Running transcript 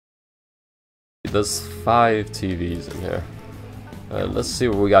there's 5 TVs in here. Let's see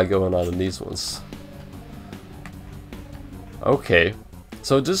what we got going on in these ones. Okay,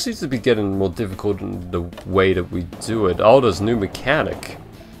 so it just seems to be getting more difficult in the way that we do it. Oh, there's new mechanic.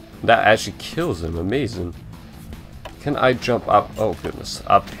 That actually kills him, amazing. Can I jump up? Oh goodness,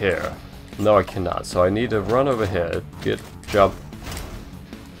 up here. No, I cannot, so I need to run over here, jump.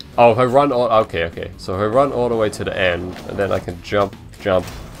 Oh, if I run all, okay. So if I run all the way to the end, and then I can jump.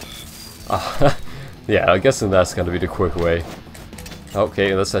 Yeah, I'm guessing that's gonna be the quick way.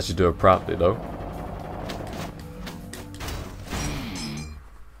 Okay, let's actually do it properly though.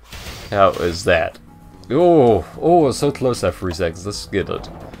 How is that? Oh, so close at 3 seconds. Let's get it.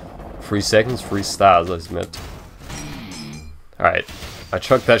 3 seconds, 3 stars, I meant. Alright, I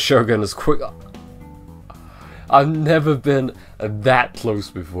chucked that Shogun as quick. I've never been that close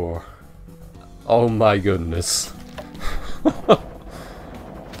before. Oh my goodness.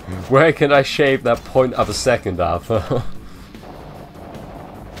 Where can I shave that 0.1 off?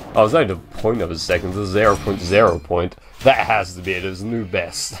 Oh, it's not even a 0.1, it's 0.0 point. That has to be it, it's new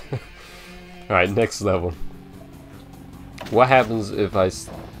best. Alright, next level. What happens if I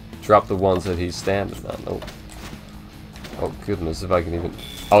drop the ones that he's standing on? Oh. Oh goodness, if I can even...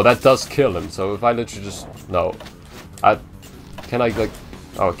 Oh, that does kill him, so if I literally just... No. Can I, like...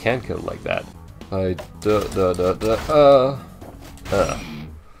 Oh, I can kill him like that.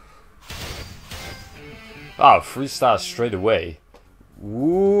 Oh, 3 stars straight away.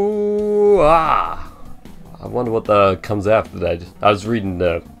 Ooh, ah! I wonder what comes after that. I was reading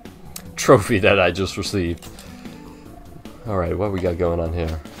the trophy that I just received. Alright, what we got going on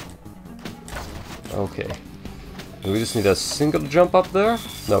here? Okay. Do we just need a single jump up there?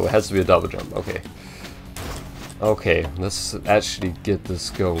 No, it has to be a double jump. Okay. Okay, let's actually get this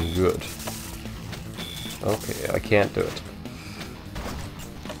going good. Okay, I can't do it.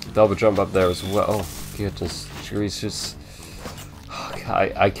 Double jump up there as well. Oh, goodness gracious.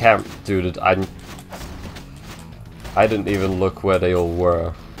 I can't do it. I didn't even look where they all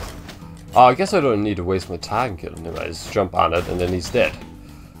were. Oh, I guess I don't need to waste my time killing him. I just jump on it and then he's dead.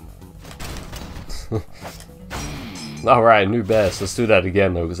 Alright, new best. Let's do that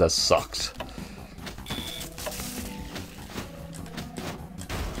again though, because that sucked.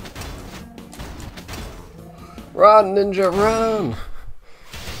 Run, ninja, run!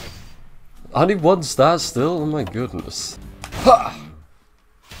 Only 1 star still? Oh my goodness. Ha!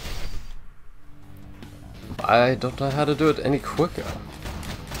 I don't know how to do it any quicker.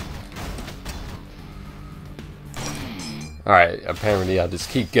 Alright, apparently I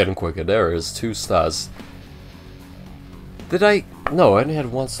just keep getting quicker. There is 2 stars. Did I? No, I only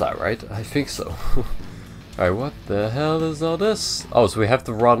had 1 star, right? I think so. Alright, what the hell is all this? Oh, so we have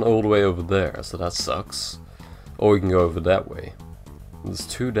to run all the way over there, so that sucks. Or we can go over that way. There's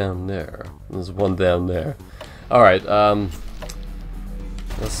 2 down there. There's 1 down there. Alright,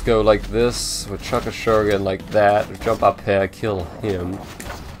 let's go like this. We'll chuck a Shogun like that. We'll jump up here, kill him.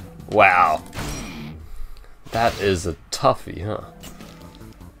 Wow. That is a toughie, huh?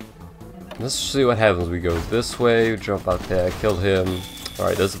 Let's see what happens. We go this way, jump up there, kill him.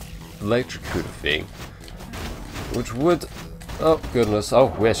 Alright, there's an electrocutor thing. Which would... Oh, goodness. Oh,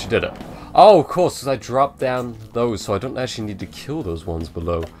 we actually did it. Oh, of course, because I dropped down those, so I don't actually need to kill those ones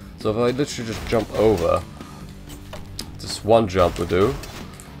below. So if I literally just jump over, just 1 jump will do.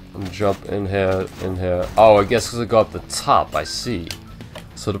 And jump in here, in here. Oh, I guess because I got the top, I see.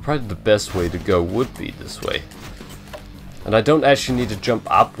 So probably the best way to go would be this way. And I don't actually need to jump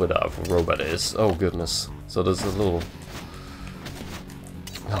up where the robot is. Oh, goodness. So there's a little...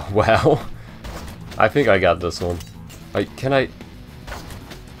 Oh, wow. I think I got this one. Can I...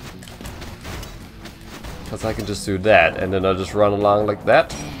 Because I can just do that, and then I just run along like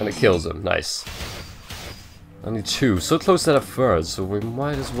that, and it kills him. Nice. Only 2. So close to that 3rd, so we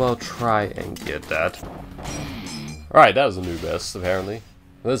might as well try and get that. Alright, that was a new best, apparently.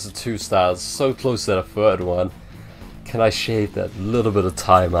 There's a 2 stars, so close to that 3rd one. Can I shave that little bit of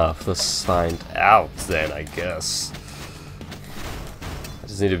time off? Let's find out then, I guess. I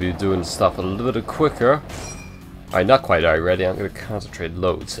just need to be doing stuff a little bit quicker. Alright, not quite ready. I'm going to concentrate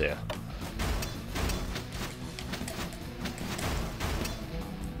loads here.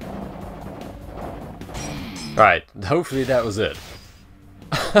 Alright, hopefully that was it.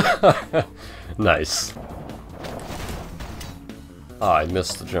 Nice. Oh, I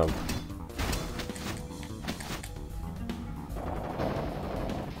missed the jump.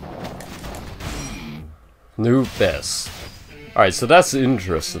 New best. Alright, so that's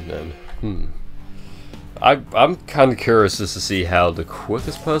interesting then. I'm kind of curious just to see how the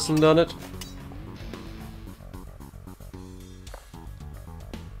quickest person done it.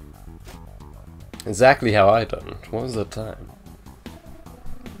 Exactly how I done it. What was that time?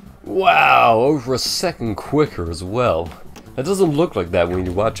 Wow, over a second quicker as well. It doesn't look like that when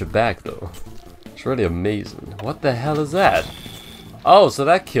you watch it back though. It's really amazing. What the hell is that? Oh, so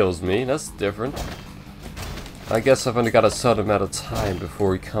that kills me. That's different. I guess I've only got a certain amount of time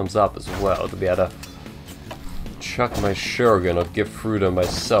before he comes up as well to be able to chuck my shuriken or get through to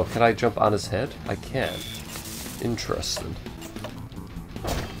myself. Can I jump on his head? I can. Interesting.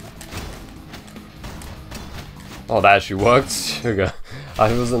 Oh, that actually worked. Okay.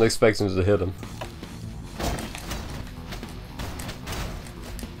 I wasn't expecting to hit him.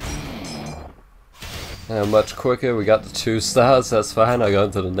 Much quicker. We got the 2 stars. That's fine. I go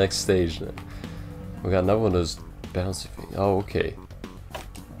into the next stage now. We got another one of those bouncy things. Oh, okay.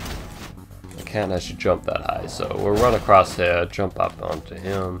 I can't actually jump that high, so we'll run across here, jump up onto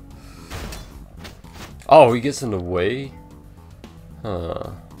him. Oh, he gets in the way?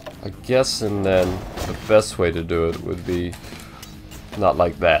 Huh. I guess, and then the best way to do it would be not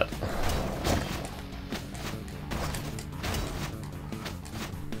like that.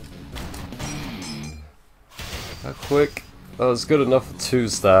 Quick. Oh, it's good enough for 2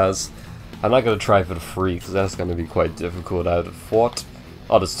 stars. I'm not gonna try for the 3 because that's gonna be quite difficult. I would have thought.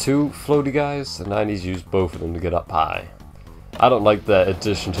 Oh, there's 2 floaty guys, and I need to use both of them to get up high. I don't like the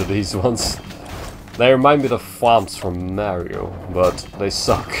addition to these ones. They remind me of the Thwomps from Mario, but they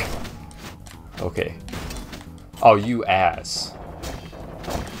suck. Okay. Oh, you ass.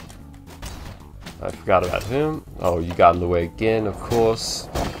 I forgot about him. Oh, you got in the way again, of course.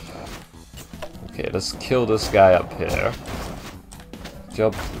 Okay, let's kill this guy up here.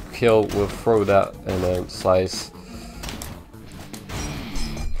 Jump, kill, we'll throw that, and then slice.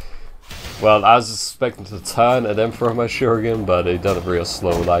 Well, I was expecting to turn and then throw my shuriken, but he done it real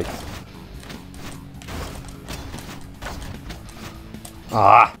slow, like.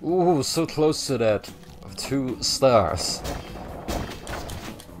 Ah! Ooh, so close to that. 2 stars.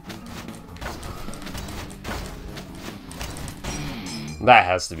 That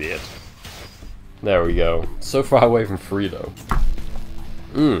has to be it. There we go. So far away from 3 though.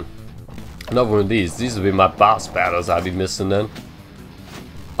 Another one of these. These will be my boss battles I'll be missing then.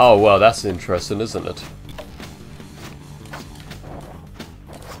 Oh well, that's interesting, isn't it?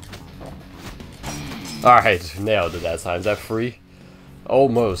 Alright, nailed it that time. Is that 3?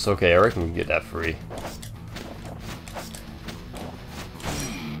 Almost. Okay, I reckon we can get that 3.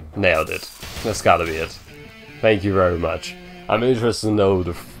 Nailed it. That's gotta be it. Thank you very much. I'm interested to know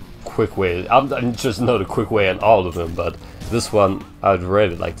the quick way. I'm interested to know the quick way on all of them, but this one I'd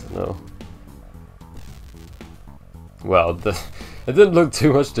really like to know. Well, it didn't look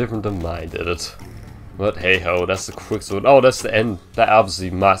too much different than mine, did it? But hey ho, that's the quick sword. Oh, that's the end. That obviously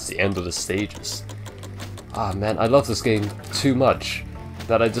marks the end of the stages. Ah man, I love this game too much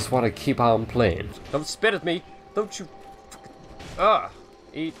that I just want to keep on playing. Don't spit at me! Don't you...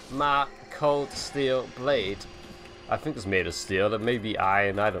 Eat my cold steel blade. I think it's made of steel. That may be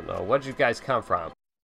iron. I don't know. Where'd you guys come from?